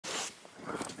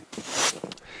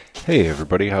Hey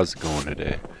everybody, how's it going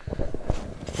today?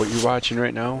 What you're watching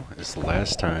right now is the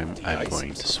last time I'm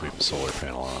going to sweep a solar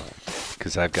panel off,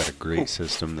 because I've got a great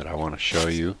system that I want to show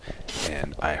you,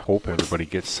 and I hope everybody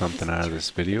gets something out of this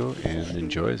video and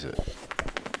enjoys it.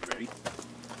 Ready?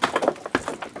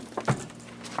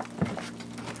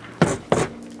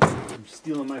 I'm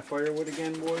stealing my firewood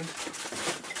again, boy.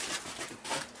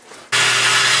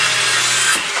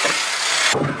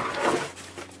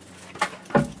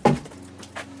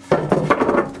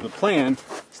 The plan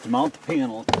is to mount the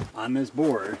panel on this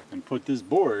board and put this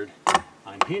board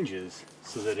on hinges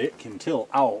so that it can tilt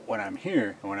out when I'm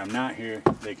here, and when I'm not here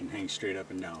they can hang straight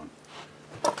up and down.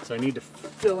 So I need to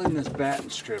fill in this batten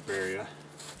strip area.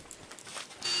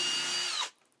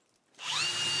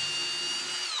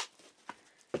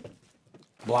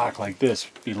 Block like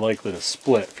this would be likely to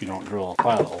split if you don't drill a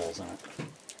pile of holes in it.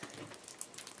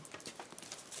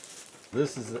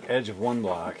 This is the edge of one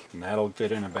block, and that'll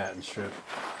fit in a batten strip,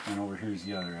 and over here's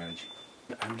the other edge.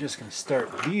 I'm just going to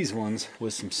start these ones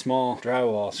with some small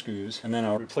drywall screws, and then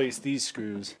I'll replace these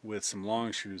screws with some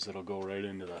long screws that'll go right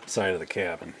into the side of the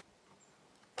cabin.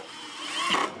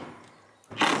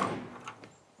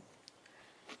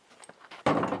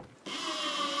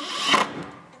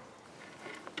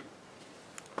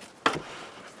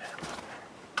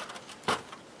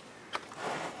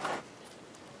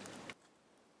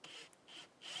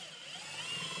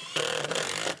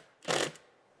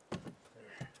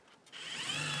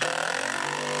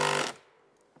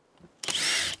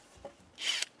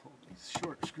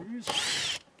 Short screws. That'll work.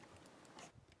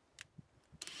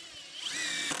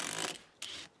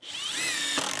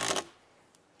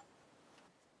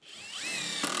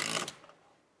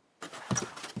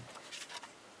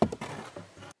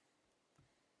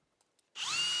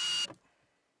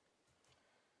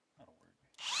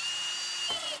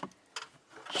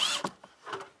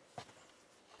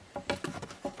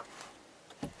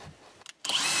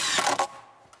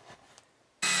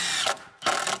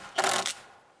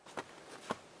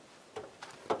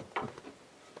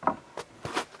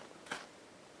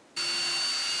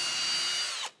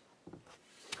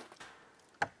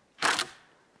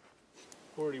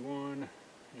 41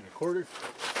 1/4.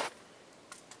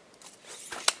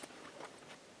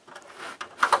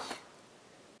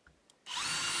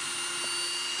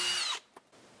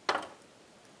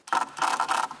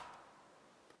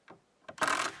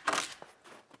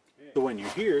 So when you're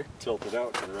here, tilt it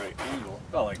out to the right angle,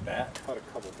 about like that. Cut a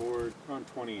couple board around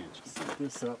 20 inches. Set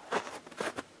this up.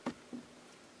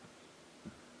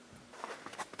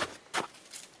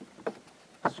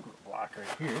 Screw a block right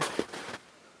here.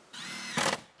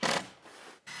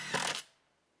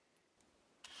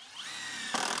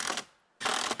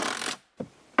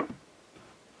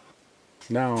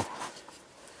 Now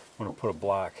I'm going to put a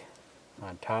block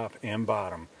on top and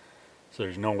bottom so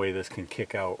there's no way this can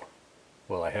kick out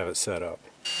while I have it set up.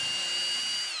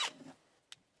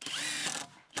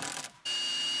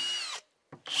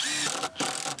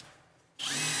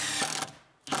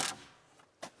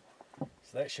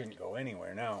 So that shouldn't go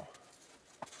anywhere now.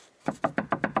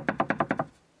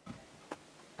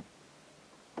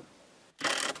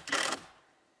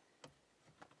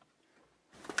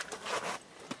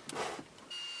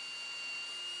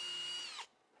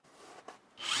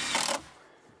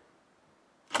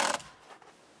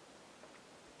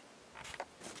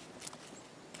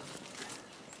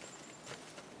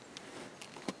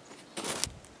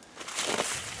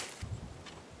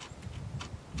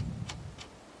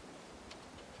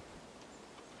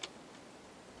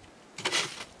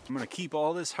 I'm going to keep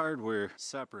all this hardware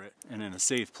separate and in a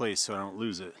safe place so I don't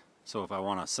lose it. So if I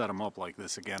want to set them up like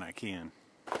this again, I can.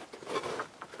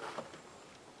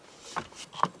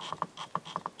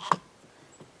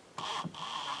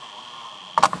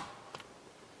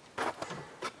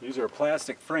 These are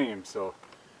plastic frames, so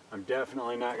I'm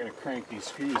definitely not going to crank these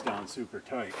screws down super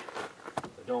tight.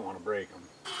 I don't want to break them.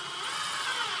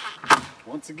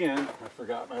 Once again, I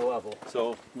forgot my level.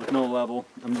 So with no level,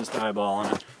 I'm just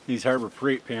eyeballing it. These Harbor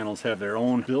Freight panels have their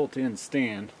own built-in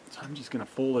stand. So I'm just going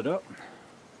to fold it up.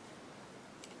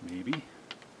 Maybe.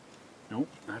 Nope.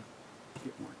 I'd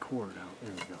get more cord out.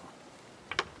 There we go.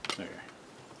 There.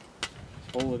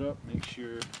 Fold it up, make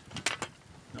sure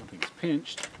nothing's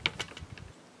pinched.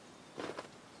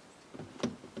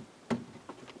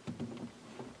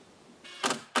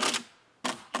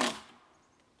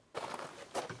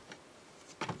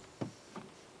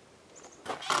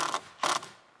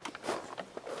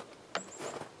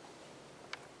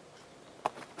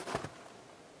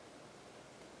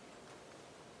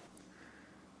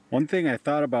 One thing I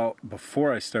thought about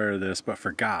before I started this, but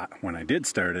forgot when I did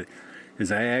start it,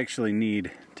 is I actually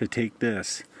need to take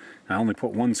this. I only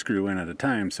put one screw in at a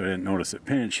time, so I didn't notice it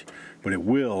pinch, but it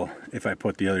will if I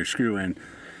put the other screw in.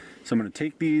 So I'm going to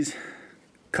take these,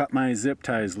 cut my zip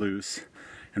ties loose,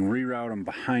 and reroute them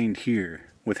behind here.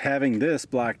 With having this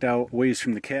blocked out ways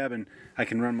from the cabin, I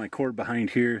can run my cord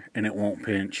behind here and it won't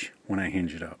pinch when I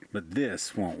hinge it up. But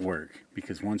this won't work,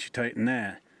 because once you tighten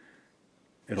that,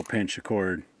 it'll pinch the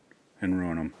cord and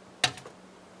ruin them.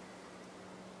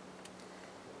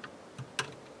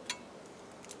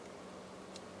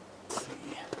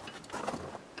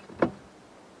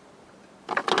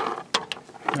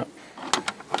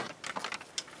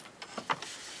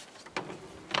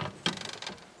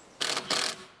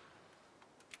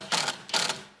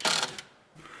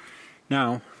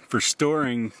 Now, for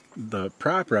storing the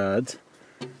prop rods,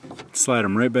 slide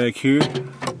them right back here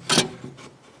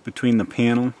between the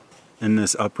panel and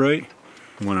this upright.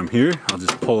 And when I'm here, I'll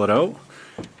just pull it out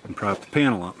and prop the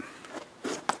panel up.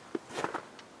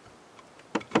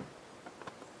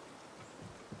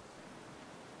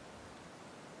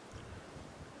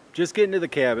 Just getting to the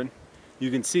cabin,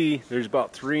 you can see there's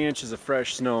about 3 inches of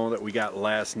fresh snow that we got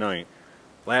last night.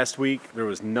 Last week, there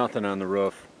was nothing on the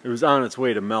roof. It was on its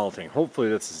way to melting. Hopefully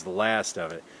this is the last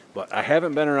of it. But I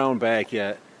haven't been around back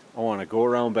yet. I want to go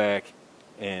around back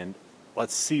and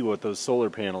let's see what those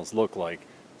solar panels look like.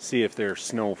 See if they're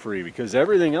snow free, because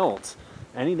everything else,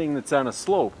 anything that's on a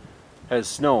slope, has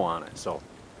snow on it. So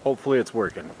hopefully it's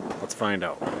working. Let's find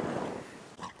out.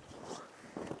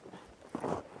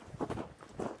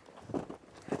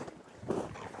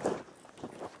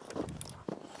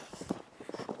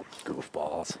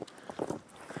 Goofballs.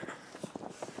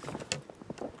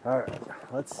 Alright,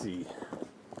 let's see.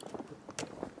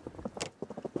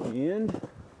 And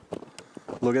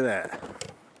look at that.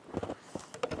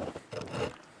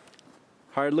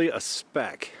 Hardly a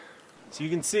speck. So you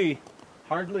can see,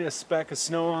 hardly a speck of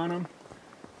snow on them.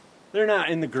 They're not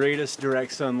in the greatest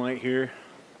direct sunlight here,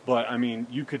 but I mean,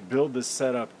 you could build this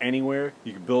setup anywhere.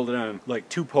 You could build it on like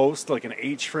 2 posts, like an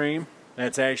H-frame.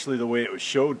 That's actually the way it was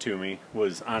showed to me,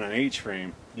 was on an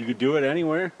H-frame. You could do it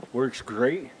anywhere, works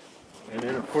great. And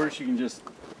then of course you can just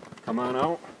come on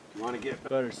out. If you want to get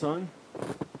better sun,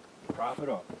 prop it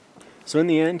up. So in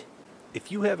the end,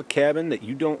 if you have a cabin that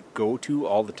you don't go to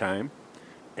all the time,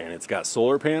 and it's got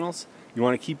solar panels, you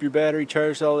want to keep your battery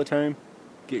charged all the time,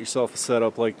 get yourself a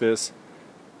setup like this.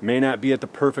 It may not be at the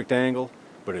perfect angle,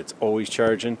 but it's always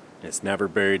charging, and it's never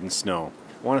buried in snow.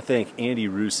 I want to thank Andy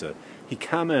Rusa. He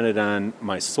commented on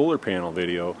my solar panel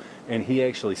video, and he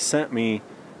actually sent me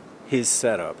his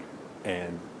setup.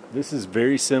 And this is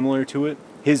very similar to it.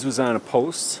 His was on a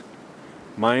post.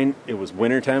 Mine, it was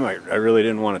wintertime. I really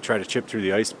didn't want to try to chip through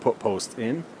the ice to put posts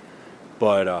in.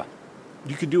 But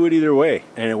you could do it either way,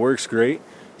 and it works great.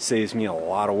 Saves me a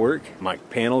lot of work. My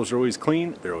panels are always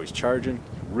clean. They're always charging.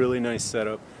 Really nice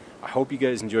setup. I hope you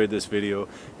guys enjoyed this video,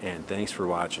 and thanks for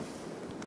watching.